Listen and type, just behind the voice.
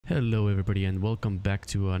Hello everybody and welcome back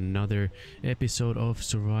to another episode of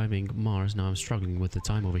Surviving Mars. Now I'm struggling with the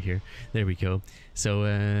time over here. There we go. So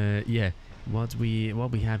yeah, what we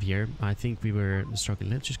have here, I think we were struggling.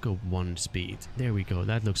 Let's just go one speed. There we go.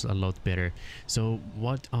 That looks a lot better. So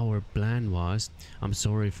what our plan was, I'm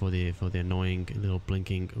sorry for the annoying little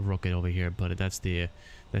blinking rocket over here, but that's the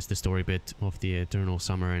story bit of the eternal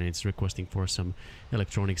summer, and it's requesting for some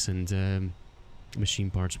electronics and machine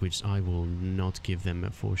parts, which I will not give them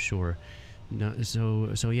for sure. No,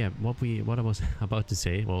 so yeah, what I was about to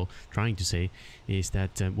say, well, trying to say, is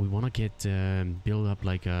that we want to get build up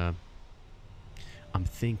like a, I'm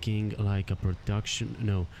thinking like a production,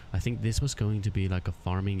 no, I think this was going to be like a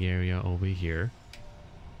farming area over here,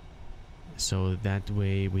 so that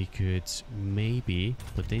way we could maybe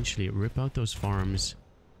potentially rip out those farms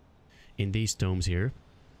in these domes here.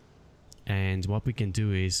 And what we can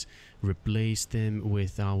do is replace them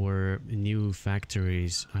with our new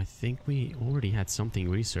factories. I think we already had something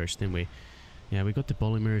researched, didn't we? Yeah, we got the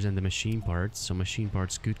polymers and the machine parts. So machine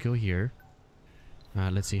parts could go here.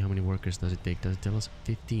 Let's see how many workers does it take. Does it tell us?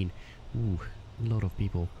 15. Ooh, a lot of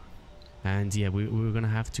people. And yeah, we're gonna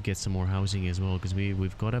have to get some more housing as well, because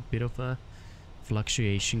we've got a bit of a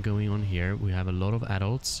fluctuation going on here. We have a lot of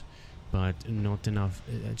adults, but not enough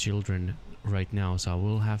children right now, so I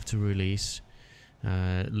will have to release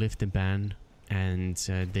lift the ban, and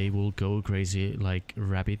they will go crazy like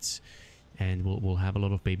rabbits, and we'll have a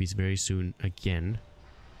lot of babies very soon again.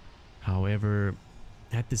 However,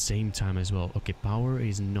 at the same time as well, okay, power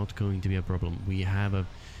is not going to be a problem. We have a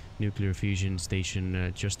nuclear fusion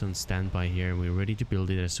station just on standby here, and we're ready to build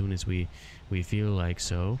it as soon as we feel like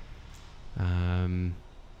so.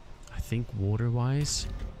 I think water wise,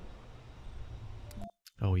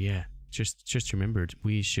 oh yeah, just remembered,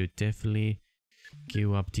 we should definitely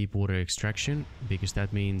queue up deep water extraction, because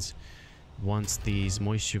that means once these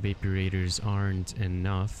moisture vaporators aren't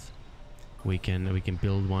enough, we can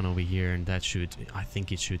build one over here, and that should, I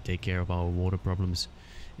think it should take care of our water problems,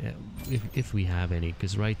 if we have any,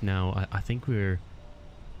 because right now I think we're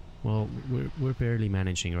barely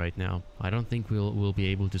managing right now. I don't think we'll be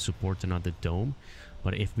able to support another dome,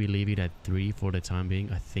 but if we leave it at 3 for the time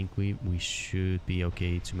being, I think we should be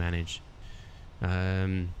okay to manage.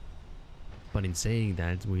 But in saying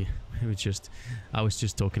that, I was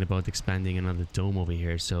just talking about expanding another dome over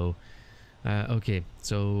here. So okay,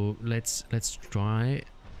 so let's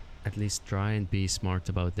at least try and be smart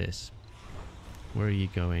about this. Where are you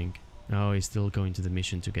going? Oh, he's still going to the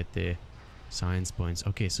mission to get the science points.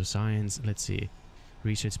 Okay, so science, let's see,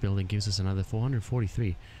 research building gives us another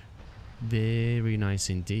 443. Very nice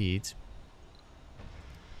indeed.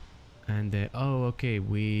 And oh, okay,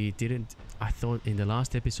 we didn't, I thought in the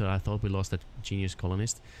last episode I thought we lost that genius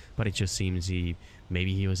colonist, but it just seems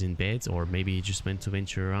maybe he was in bed, or maybe he just went to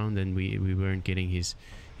venture around and we weren't getting his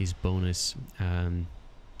bonus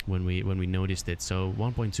when we noticed it. So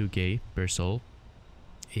 1.2k per soul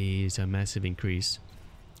is a massive increase,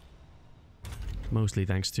 mostly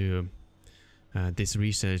thanks to this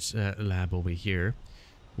research lab over here,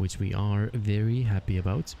 which we are very happy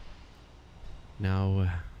about. Now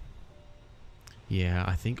yeah,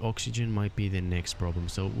 I think oxygen might be the next problem,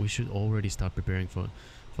 so we should already start preparing for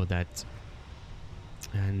that.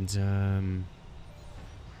 And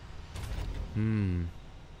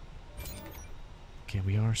okay,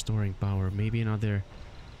 we are storing power. Maybe another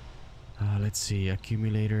let's see,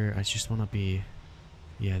 accumulator. I just want to be,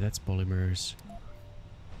 yeah, that's polymers,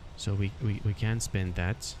 so we can spend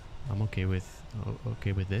that. I'm okay with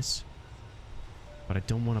this, but I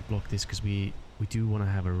don't want to block this, because we do want to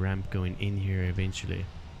have a ramp going in here eventually.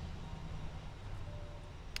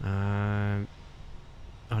 Oh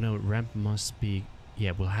no, ramp must be,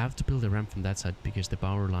 yeah, we'll have to build a ramp from that side, because the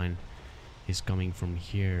power line is coming from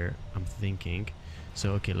here, I'm thinking.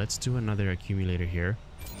 So okay, let's do another accumulator here.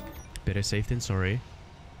 Better safe than sorry.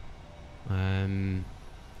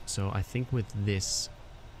 So I think with this,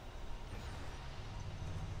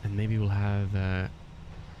 and maybe we'll have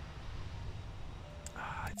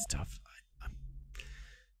it's tough.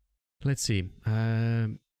 Let's see,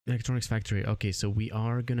 electronics factory. Okay, so we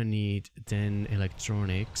are gonna need 10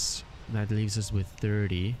 electronics. That leaves us with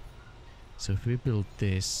 30. So if we build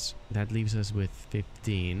this, that leaves us with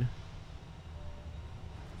 15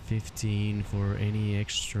 for any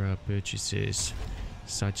extra purchases,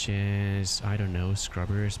 such as, I don't know,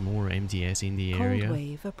 scrubbers, more MDS in the area. Cold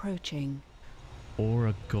wave approaching. Or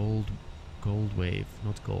a gold wave,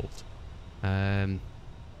 not gold.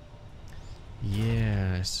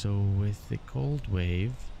 Yeah, so with the cold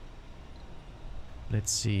wave,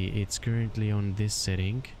 let's see, it's currently on this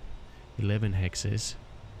setting, 11 hexes.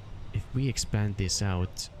 If we expand this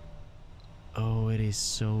out, Oh, it is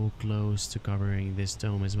so close to covering this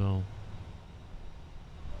dome as well.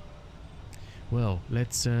 Well,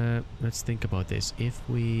 let's think about this. If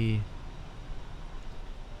we...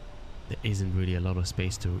 There isn't really a lot of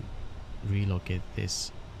space to relocate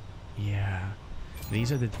this. Yeah.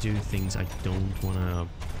 These are the two things I don't want to,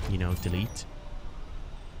 you know, delete.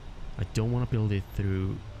 I don't want to build it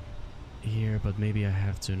through here, but maybe I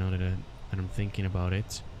have to now that I'm thinking about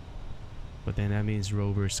it. But then that means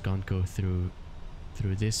rovers can't go through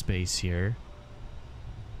this space here.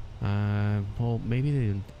 Well,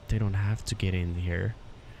 maybe they don't have to get in here.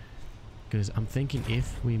 Because I'm thinking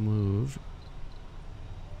if we move...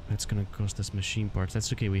 That's gonna cost us machine parts.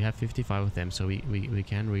 That's okay, we have 55 of them, so we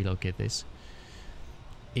can relocate this.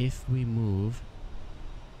 If we move...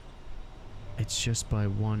 It's just by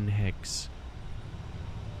 1 hex.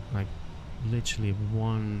 Like, literally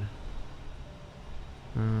 1...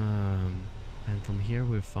 and from here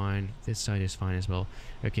we're fine. This side is fine as well.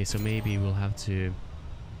 Okay, so maybe we'll have to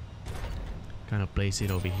kind of place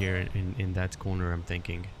it over here in that corner, I'm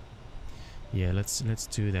thinking. Yeah, let's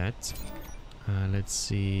do that. Let's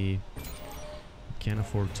see. Can't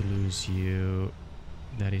afford to lose you.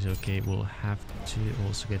 That is okay. We'll have to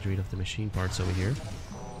also get rid of the machine parts over here.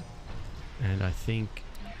 And I think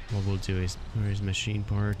what we'll do is, where is machine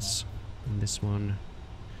parts? In this one.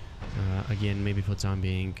 Again, maybe for time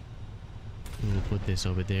being, we'll put this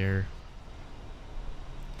over there.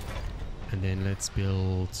 And then let's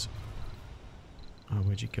build... Oh,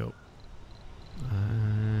 where'd you go?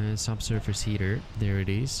 Subsurface heater. There it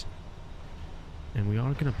is. And we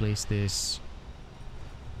are gonna place this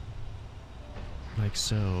like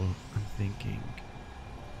so, I'm thinking.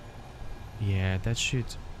 Yeah, that should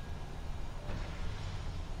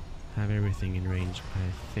have everything in range,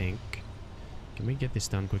 I think. Can we get this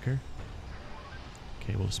done quicker?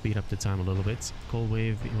 Okay, we'll speed up the time a little bit. Cold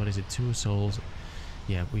wave, what is it? 2 souls.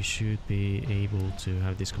 Yeah, we should be able to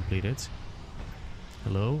have this completed.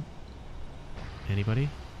 Hello? Anybody?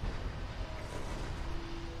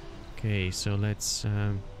 Okay, so let's...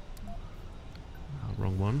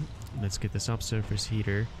 wrong one. Let's get the subsurface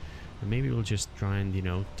heater. And maybe we'll just try and, you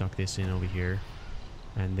know, tuck this in over here.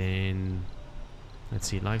 And then... Let's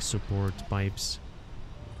see, life support pipes.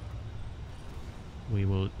 We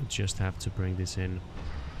will just have to bring this in.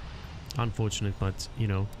 Unfortunate, but, you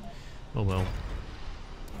know, oh well.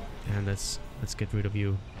 And let's get rid of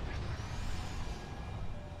you.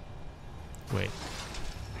 Wait.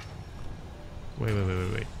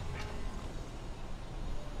 Wait.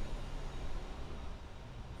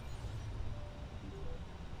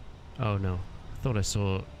 Oh no, I thought I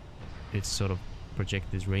saw it sort of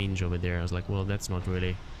project this range over there. I was like, well, that's not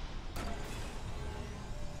really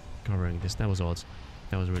covering this. That was odd.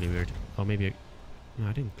 That was really weird. Oh, maybe no,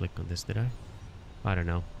 I didn't click on this, did I? I don't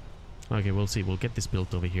know. Okay, we'll see. We'll get this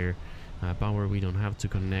built over here. Power we don't have to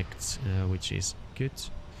connect, which is good.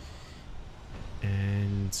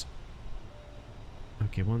 And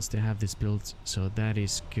okay, once they have this built, so that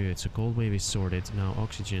is good. So cold wave is sorted. Now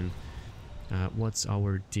oxygen. What's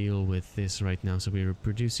our deal with this right now? So we're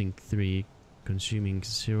producing 3, consuming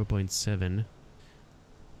 0.7.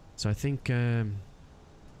 So I think,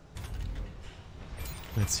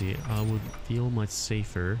 let's see, I would feel much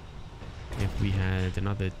safer if we had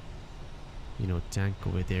another, you know, tank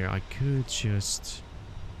over there. I could just,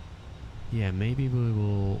 yeah, maybe we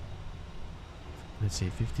will, let's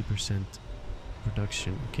say 50%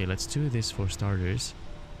 production. Okay, let's do this for starters.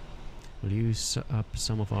 We'll use up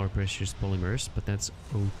some of our precious polymers, but that's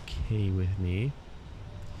okay with me.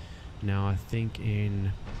 Now I think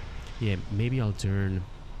in... Yeah, maybe I'll turn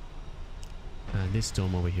this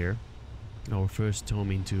dome over here. Our first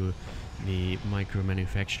dome into the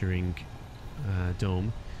micro-manufacturing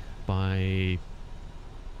dome by...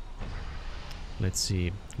 Let's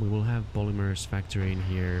see. We will have polymers factory in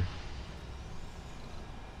here.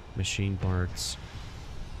 Machine parts.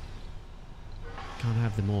 Can't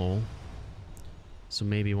have them all. So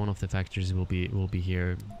maybe one of the factories will be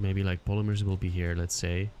here. Maybe like polymers will be here, let's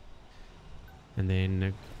say. And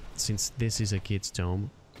then since this is a kid's dome,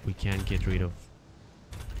 we can't get rid of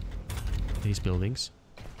these buildings.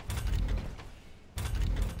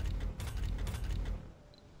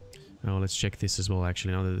 Oh, let's check this as well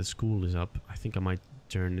actually. Now that the school is up, I think I might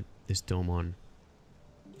turn this dome on.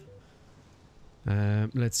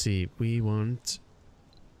 Let's see. We want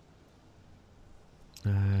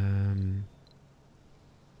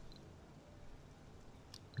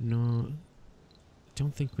no,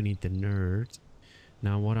 don't think we need the nerd.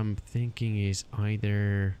 Now what I'm thinking is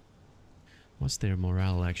either... What's their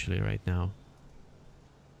morale actually right now?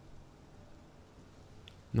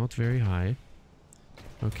 Not very high.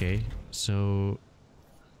 Okay, so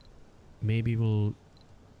maybe we'll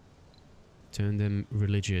turn them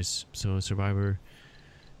religious. So survivor,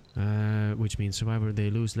 which means survivor, they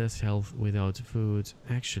lose less health without food.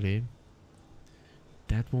 Actually,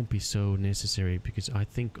 that won't be so necessary because I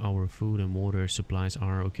think our food and water supplies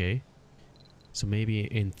are okay. So maybe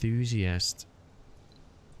enthusiast.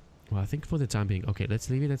 Well, I think for the time being, okay, let's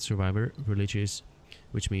leave it at survivor, religious,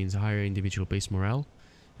 which means higher individual base morale,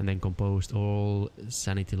 and then composed, all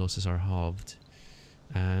sanity losses are halved.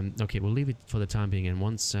 Okay, we'll leave it for the time being, and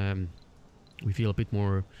once we feel a bit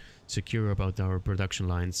more secure about our production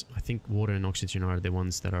lines, I think water and oxygen are the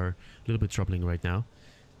ones that are a little bit troubling right now,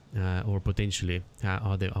 or potentially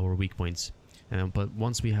are our weak points. But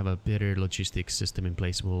once we have a better logistics system in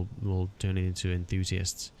place, we'll turn it into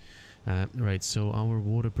enthusiasts. Right, so our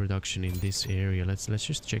water production in this area, let's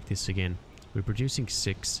just check this again. We're producing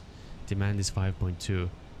 6, demand is 5.2.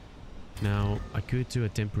 Now I could do a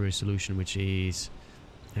temporary solution, which is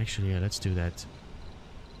actually, yeah, let's do that.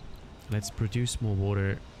 Let's produce more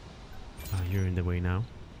water. You're in the way now.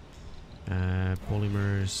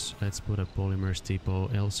 Polymers, let's put a polymers depot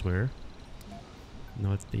elsewhere,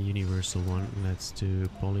 not the universal one. Let's do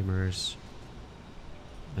polymers.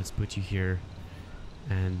 Let's put you here,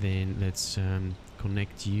 and then let's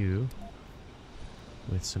connect you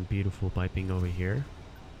with some beautiful piping over here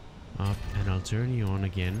up, and I'll turn you on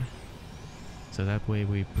again, so that way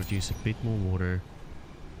we produce a bit more water,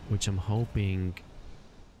 which I'm hoping.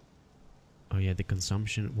 Oh yeah, the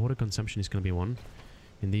consumption, water consumption is going to be 1.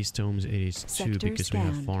 In these domes it is 2 because we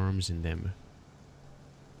have farms in them.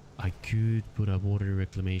 I could put a water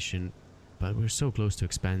reclamation, but we're so close to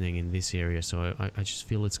expanding in this area, so I just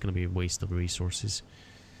feel it's going to be a waste of resources.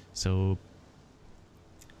 So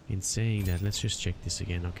in saying that, let's just check this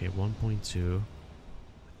again. Okay, 1.2. I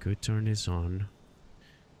could turn this on.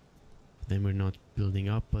 Then we're not building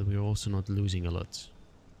up, but we're also not losing a lot.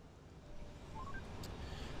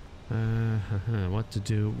 What to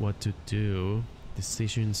do, what to do.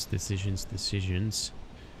 Decisions, decisions, decisions.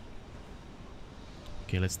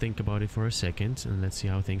 Okay, let's think about it for a second and let's see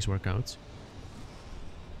how things work out.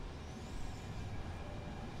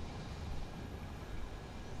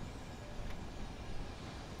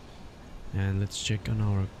 And let's check on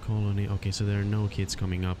our colony. Okay, so there are no kids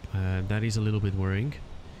coming up. That is a little bit worrying,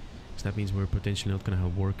 because that means we're potentially not going to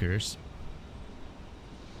have workers.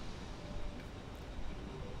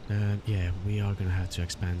 Yeah, we are going to have to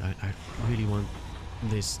expand. I really want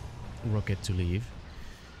this rocket to leave.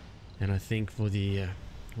 And I think for the,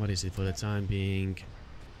 what is it, for the time being,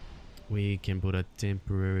 we can put a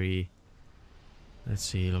temporary, let's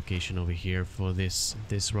see, location over here for this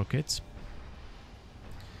rocket.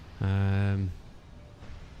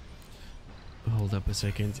 Hold up a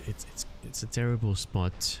second. It's a terrible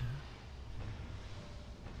spot,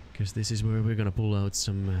 because this is where we're gonna pull out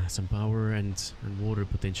some power and water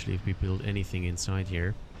potentially if we build anything inside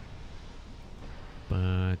here.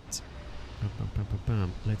 But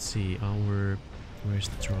let's see, where's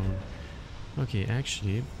the drone? Okay,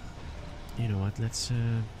 actually, you know what? Let's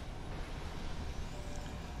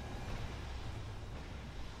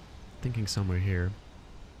thinking somewhere here.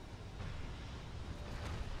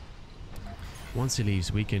 Once he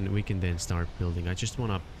leaves, we can then start building. I just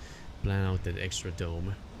want to plan out that extra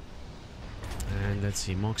dome. And let's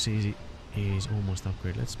see, Moxie is almost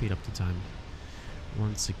upgraded. Let's speed up the time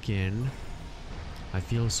once again. I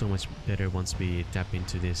feel so much better once we tap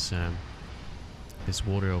into this this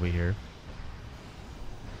water over here,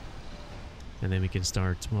 and then we can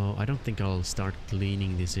start. Well, I don't think I'll start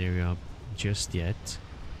cleaning this area up just yet,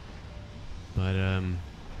 but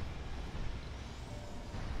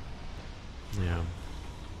yeah.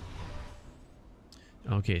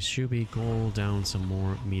 Okay, should we call down some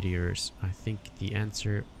more meteors? I think the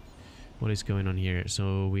answer, what is going on here?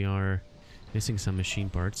 So we are missing some machine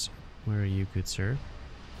parts. Where are you, good sir?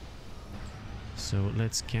 So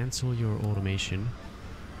let's cancel your automation.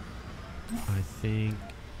 I think,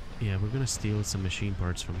 yeah, we're gonna steal some machine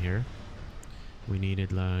parts from here. We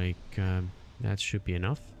needed like, that should be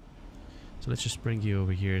enough. So let's just bring you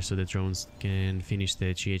over here so the drones can finish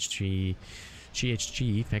the GHG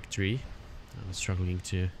factory. I was struggling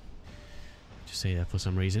to say that for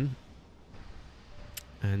some reason.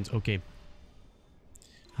 And okay,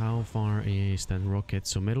 how far is that rocket?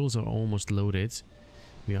 So metals are almost loaded.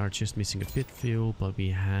 We are just missing a bit fuel, but we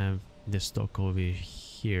have the stock over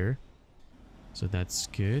here, so that's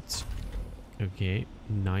good. Okay,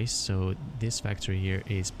 nice. So this factory here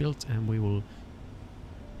is built, and we will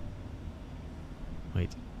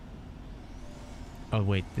wait. Oh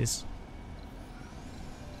wait, this,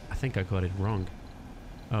 I think I got it wrong.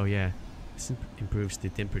 Oh yeah, This improves the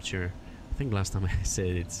temperature. I think last time I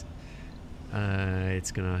said it's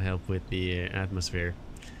gonna help with the atmosphere.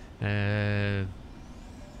 Well,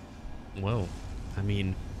 I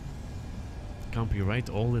mean, can't be right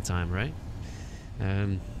all the time, right?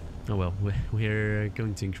 Oh well, we're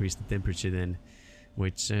going to increase the temperature then,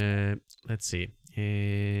 which, let's see,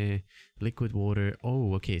 liquid water.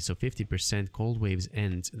 Oh, okay, so 50% cold waves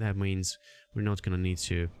end. That means we're not gonna need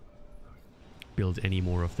to build any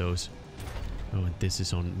more of those. Oh, and this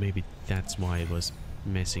is on, maybe that's why it was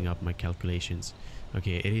messing up my calculations.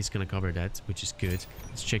 Okay, it is gonna cover that, which is good.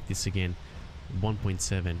 Let's check this again.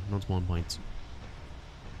 1.7, not 1.2.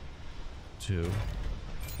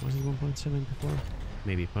 Was it 1.7 before?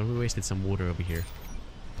 Maybe, but we wasted some water over here,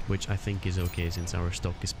 which I think is okay since our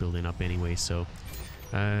stock is building up anyway. So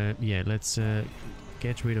yeah, let's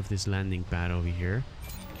get rid of this landing pad over here.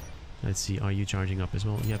 Let's see, are you charging up as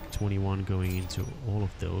well? Yep, 21 going into all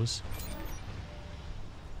of those.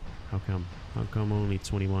 How come? How come only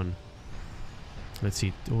 21? Let's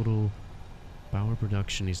see, total power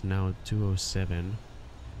production is now 207.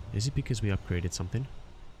 Is it because we upgraded something?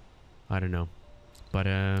 I don't know. But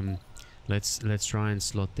let's try and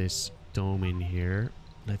slot this dome in here.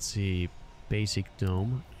 Let's see, basic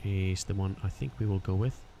dome is the one I think we will go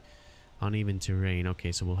with. Uneven terrain.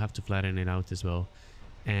 Okay, so we'll have to flatten it out as well.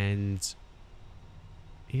 And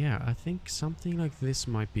yeah, I think something like this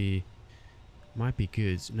might be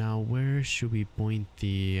good. Now, where should we point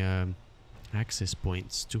the access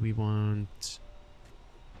points? Do we want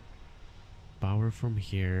power from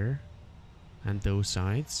here and those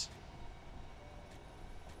sides?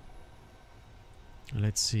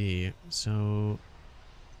 Let's see. So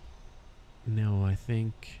no, I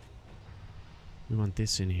think we want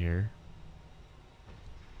this in here.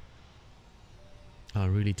 I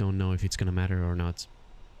really don't know if it's gonna matter or not.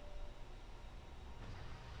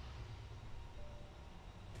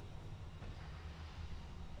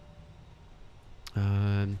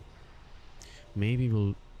 Maybe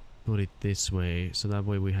we'll put it this way, so that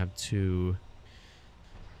way we have two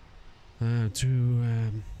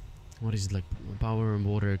what is it, like power and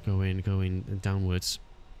water going downwards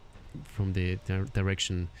from the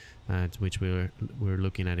direction at which we're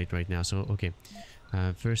looking at it right now. So okay,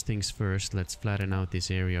 first things first, let's flatten out this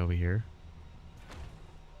area over here.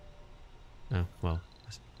 Oh well,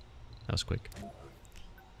 that was quick.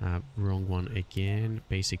 Wrong one again.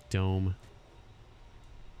 Basic dome.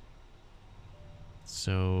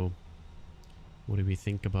 So what do we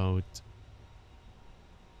think about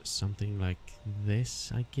something like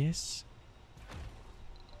this, I guess?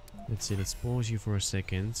 Let's see, let's pause you for a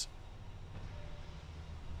second.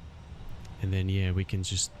 And then yeah, we can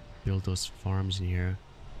just build those farms in here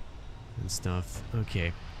and stuff. Okay,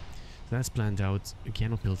 so that's planned out. We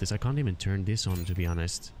cannot build this. I can't even turn this on, to be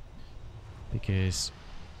honest, because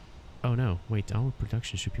oh no, wait, our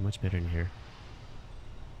production should be much better in here.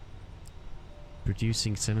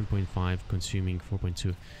 Producing 7.5, consuming 4.2.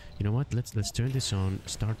 You know what? Let's turn this on.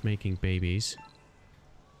 Start making babies.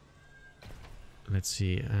 Let's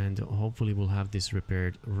see, and hopefully we'll have this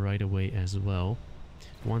repaired right away as well.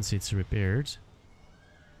 Once it's repaired,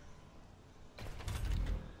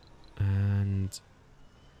 and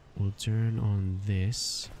we'll turn on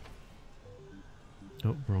this.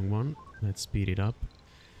 Oh, wrong one. Let's speed it up.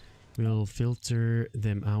 We'll filter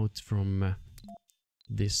them out from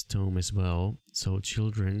this dome as well. So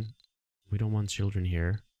children, we don't want children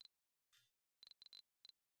here.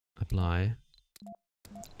 Apply,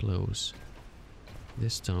 close.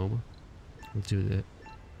 This dome, we'll do the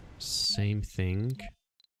same thing.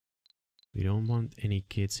 We don't want any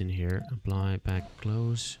kids in here. Apply, back,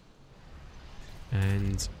 close.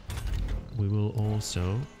 And we will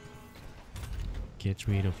also get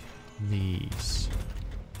rid of these.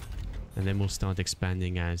 And then we'll start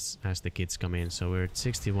expanding as the kids come in. So we're at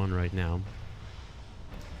 61 right now.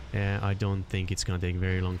 I don't think it's gonna take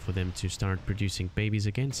very long for them to start producing babies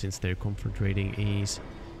again, since their comfort rating is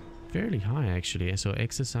fairly high actually. So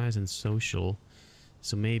exercise and social.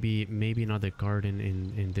 So maybe another garden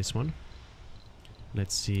in this one.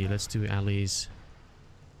 Let's see. Let's do alleys.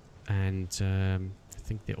 And I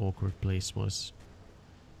think the awkward place was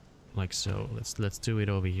like so. Let's do it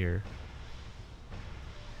over here.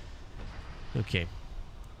 Okay,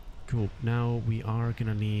 cool. Now we are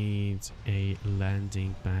gonna need a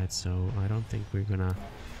landing pad, so I don't think we're gonna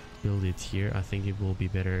build it here. I think it will be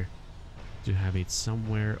better to have it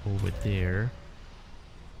somewhere over there.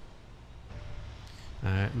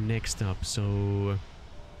 Next up, so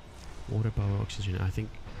water, power, oxygen. I think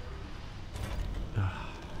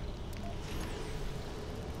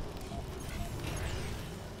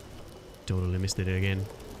totally missed it again.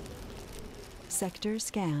 sector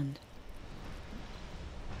scanned.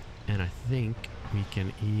 And I think we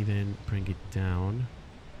can even bring it down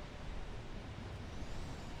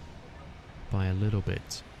by a little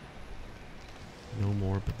bit. No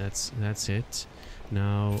more, but that's it.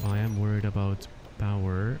 Now I am worried about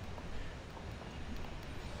power.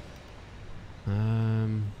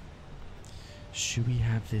 Should we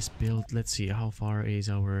have this built? Let's see, how far is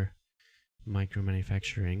our micro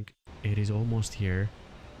manufacturing? It is almost here.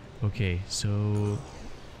 Okay, so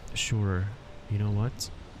sure. You know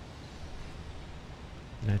what?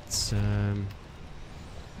 Let's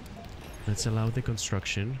allow the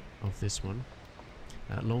construction of this one.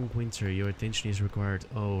 Long winter, your attention is required.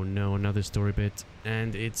 Oh no, another story bit,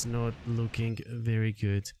 and it's not looking very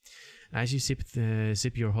good. As you sip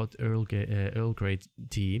your hot Earl Grey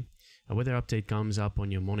tea, a weather update comes up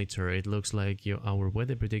on your monitor. It looks like our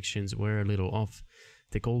weather predictions were a little off.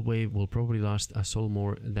 The cold wave will probably last a sol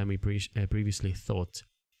more than we previously thought.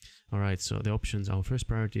 Alright, so the options. Our first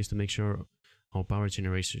priority is to make sure our power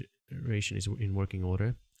generation is in working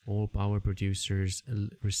order. All power producers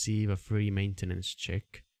receive a free maintenance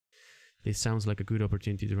check. This sounds like a good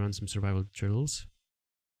opportunity to run some survival drills.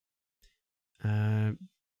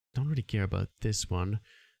 Don't really care about this one.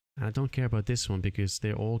 I don't care about this one because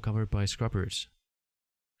they're all covered by scrubbers.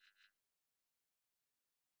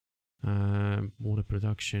 Water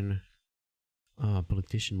production.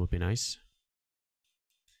 Politician would be nice.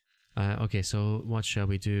 Okay, so what shall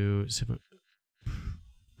we do?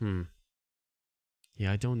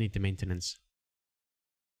 Yeah, I don't need the maintenance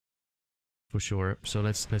for sure. So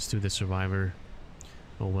let's do the survivor.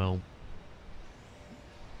 Oh well.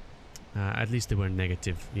 At least they were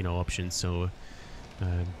negative, you know, options. So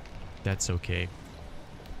that's okay.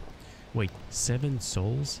 Wait, 7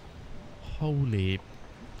 souls? Holy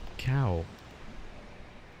cow!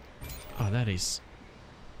 Oh, that is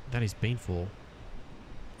painful.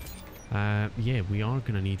 Yeah, we are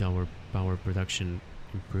gonna need our power production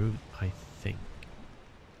improved, I think.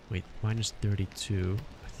 Wait, minus 32.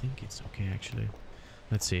 I think it's okay actually.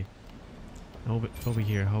 Let's see. Over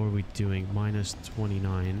here, how are we doing? Minus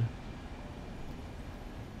 29.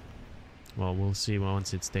 Well, we'll see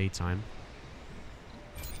once it's daytime.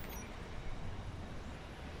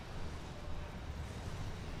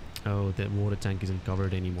 Oh, the water tank isn't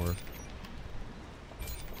covered anymore.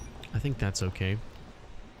 I think that's okay.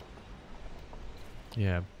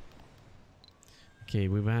 Yeah. Okay,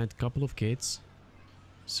 we've had a couple of kids.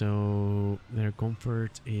 So their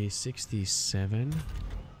comfort is 67.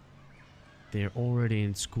 They're already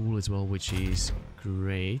in school as well, which is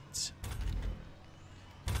great.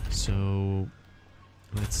 So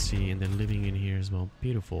let's see, and they're living in here as well.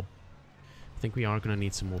 Beautiful. I think we are gonna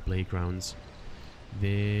need some more playgrounds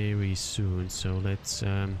very soon. So let's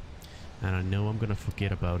and I know I'm gonna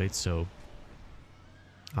forget about it, so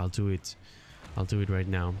I'll do it right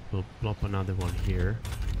now. We'll plop another one here.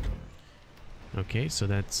 Okay, so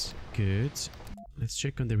that's good. Let's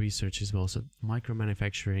check on the research as well. So micro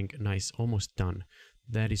manufacturing, nice, almost done.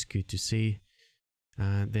 That is good to see.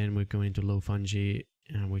 Then we're going to low fungi,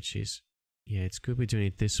 which is, yeah, it's good we're doing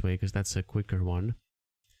it this way because that's a quicker one.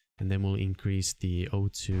 And then we'll increase the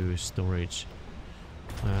O2 storage.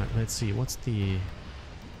 Let's see, what's the...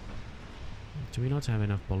 Do we not have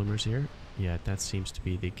enough polymers here? Yeah, that seems to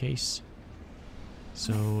be the case.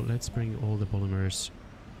 So let's bring all the polymers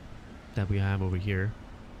that we have over here.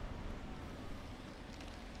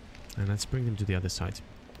 And let's bring them to the other side.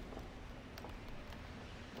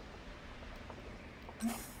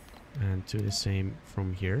 And do the same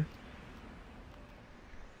from here.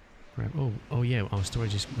 Grab, oh yeah, our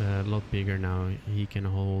storage is a lot bigger now. He can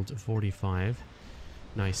hold 45.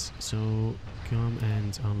 Nice. So come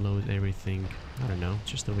and unload everything. I don't know,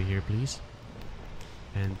 just over here, please.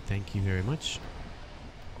 And thank you very much.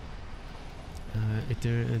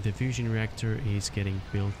 The fusion reactor is getting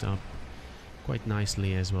built up quite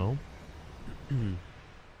nicely as well.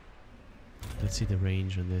 Let's see the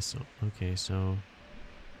range on this. Okay, so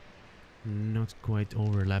not quite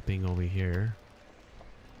overlapping over here,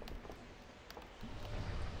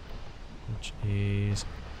 which is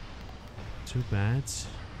too bad.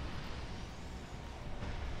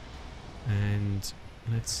 And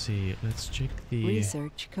let's see, let's check the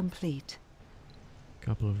research complete.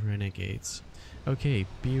 Couple of renegades. Okay,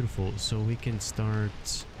 beautiful. So we can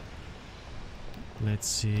start. Let's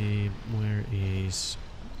see, where is...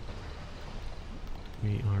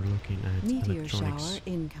 We are looking at meteor electronics. Shower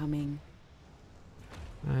incoming.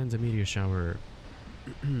 And a meteor shower.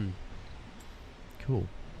 Cool.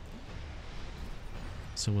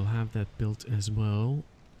 So we'll have that built as well.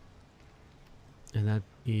 And that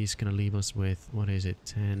is gonna leave us with, what is it,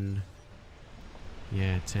 10...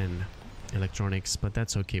 Yeah, 10 electronics, but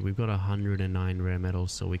that's okay. We've got 109 rare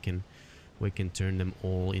metals, so we can turn them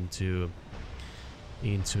all into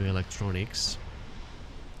electronics.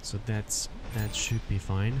 So that should be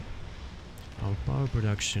fine. Our power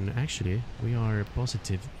production, actually, we are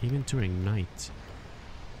positive even during night.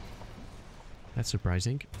 That's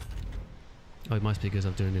surprising. Oh, it must be because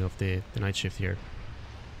I'm turning off the night shift here.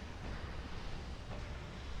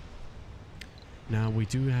 Now, we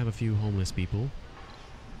do have a few homeless people.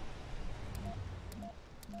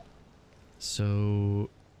 So,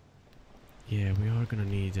 yeah, we are gonna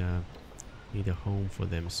need a home for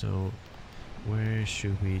them. So, where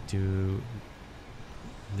should we do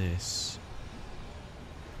this?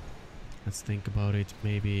 Let's think about it.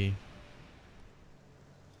 Maybe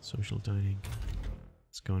social dining.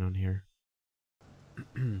 What's going on here?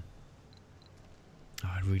 Oh,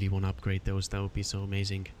 I really want to upgrade those. That would be so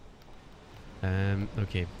amazing.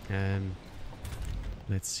 Okay.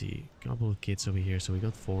 Let's see. Couple of kids over here. So we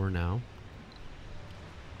got 4 now.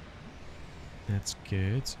 That's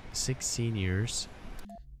good. 6 seniors.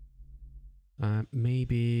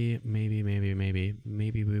 Maybe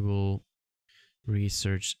we will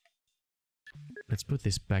research. Let's put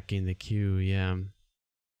this back in the queue. Yeah.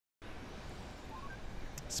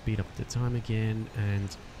 Speed up the time again,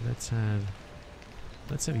 and let's have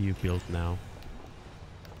you built now.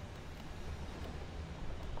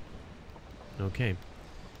 Okay.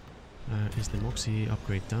 Is the Moxie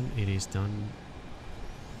upgrade done? It is done.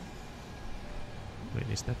 Wait,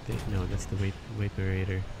 is that the... No, that's the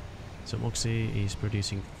Vaporator. So Moxie is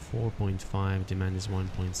producing 4.5, demand is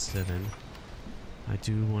 1.7. I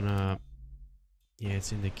do wanna... Yeah,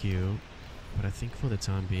 it's in the queue. But I think for the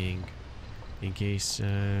time being, in case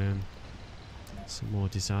some more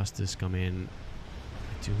disasters come in,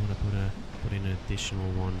 I do want to put in an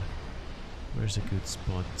additional one. Where's a good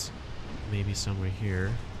spot? Maybe somewhere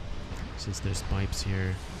here, since there's pipes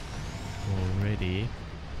here already,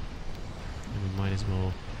 and we might as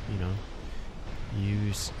well, you know,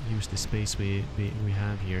 use the space we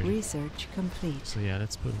have here. Research complete. So yeah,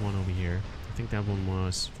 let's put one over here. I think that one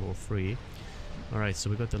was for free. Alright, so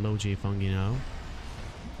we got the low J fungi now.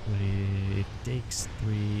 But it takes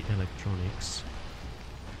 3 electronics.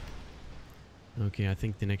 Okay, I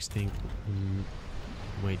think the next thing...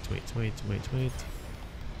 wait.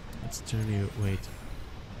 Let's turn you... Wait.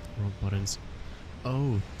 Wrong buttons.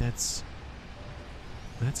 Oh, that's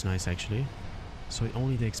nice actually. So it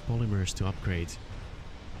only takes polymers to upgrade.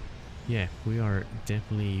 Yeah, we are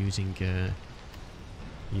definitely using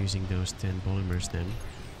those 10 polymers then.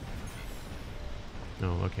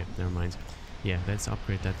 Oh, okay, never mind. Yeah, let's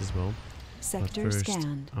upgrade that as well. Sector but first,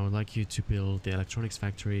 scanned. I would like you to build the electronics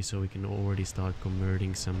factory so we can already start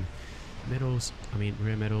converting some metals, I mean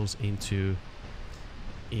rare metals into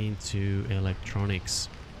electronics.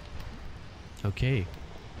 Okay.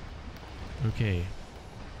 Okay.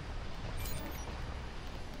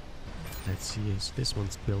 Let's see if this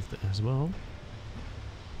one's built as well.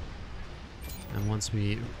 And once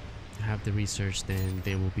we have the research, then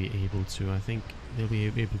they will be able to, I think they'll be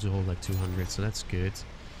able to hold like 200, so that's good.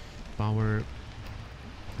 Power,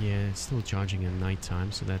 yeah, it's still charging at night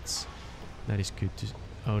time, so that is good to...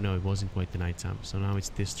 Oh no, it wasn't quite the night time, so now it's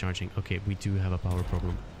discharging. Okay, we do have a power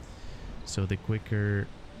problem, so the quicker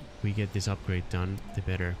we get this upgrade done, the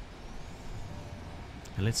better.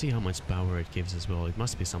 And let's see how much power it gives as well. It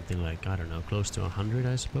must be something like, I don't know, close to 100,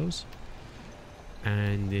 I suppose.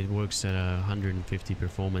 And it works at 150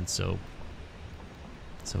 performance, so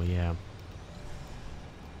yeah.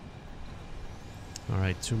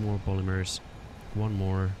 Alright, 2 more polymers, 1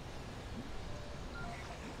 more.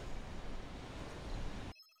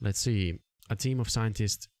 Let's see. A team of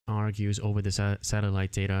scientists argues over the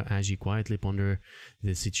satellite data as you quietly ponder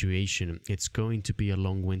the situation. It's going to be a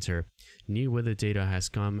long winter. New weather data has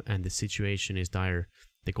come and the situation is dire.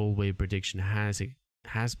 The cold wave prediction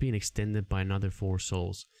has been extended by another 4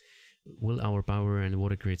 sols. Will our power and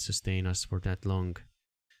water grid sustain us for that long?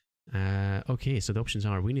 Okay, so the options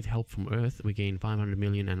are: we need help from Earth, we gain 500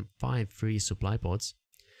 million and 5 free supply pods.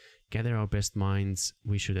 Gather our best minds,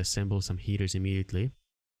 we should assemble some heaters immediately.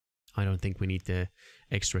 I don't think we need the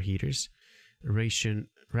extra heaters. Ration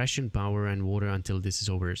power and water until this is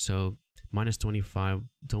over. So minus 25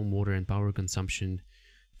 dome water and power consumption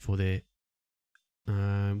for the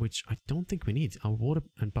which I don't think we need. Our water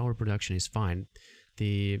and power production is fine.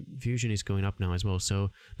 The fusion is going up now as well.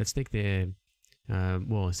 So let's take the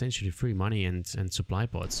well, essentially free money and supply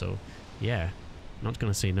pods. So yeah, not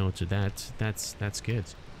gonna say no to that. That's good.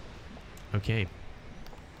 Okay.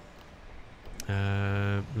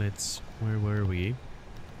 Where were we?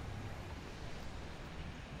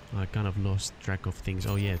 I kind of lost track of things.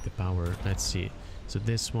 Oh yeah, the power. Let's see. So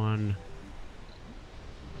this one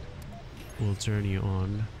will turn you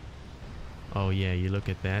on. Oh yeah, you look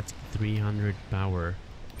at that. 300 power.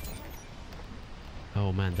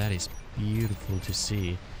 Oh man, that is beautiful to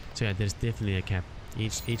see. So yeah, there's definitely a cap.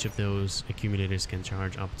 Each of those accumulators can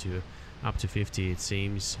charge up to 50, it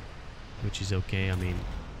seems, which is okay. I mean,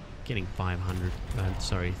 getting 300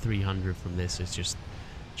 from this is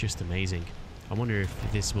just amazing. I wonder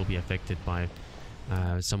if this will be affected by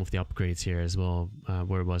some of the upgrades here as well.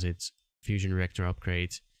 Where was it? Fusion reactor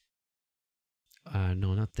upgrade.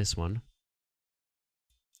 No, not this one.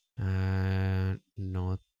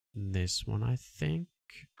 Not this one, I think.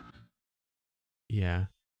 Yeah,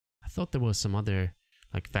 I thought there was some other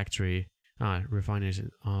like factory refineries.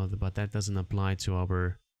 Oh, but that doesn't apply to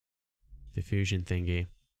our diffusion thingy,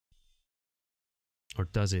 or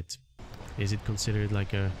does it? Is it considered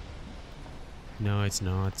like a? No, it's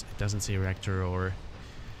not. It doesn't say reactor or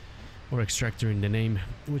extractor in the name,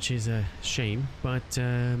 which is a shame. But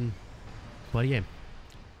yeah.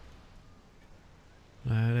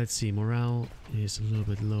 Let's see. Morale is a little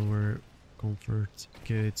bit lower. Comfort,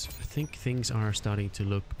 good. I think things are starting to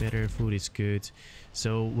look better. Food is good.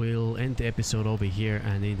 So we'll end the episode over here,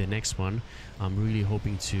 and in the next one I'm really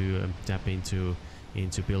hoping to tap into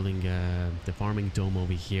building the farming dome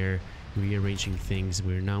over here, rearranging things.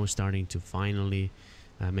 We're now starting to finally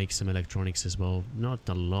make some electronics as well. Not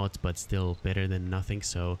a lot, but still better than nothing.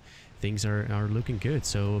 So things are looking good.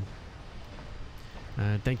 So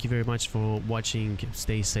thank you very much for watching.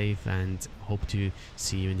 Stay safe and hope to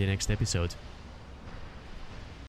see you in the next episode.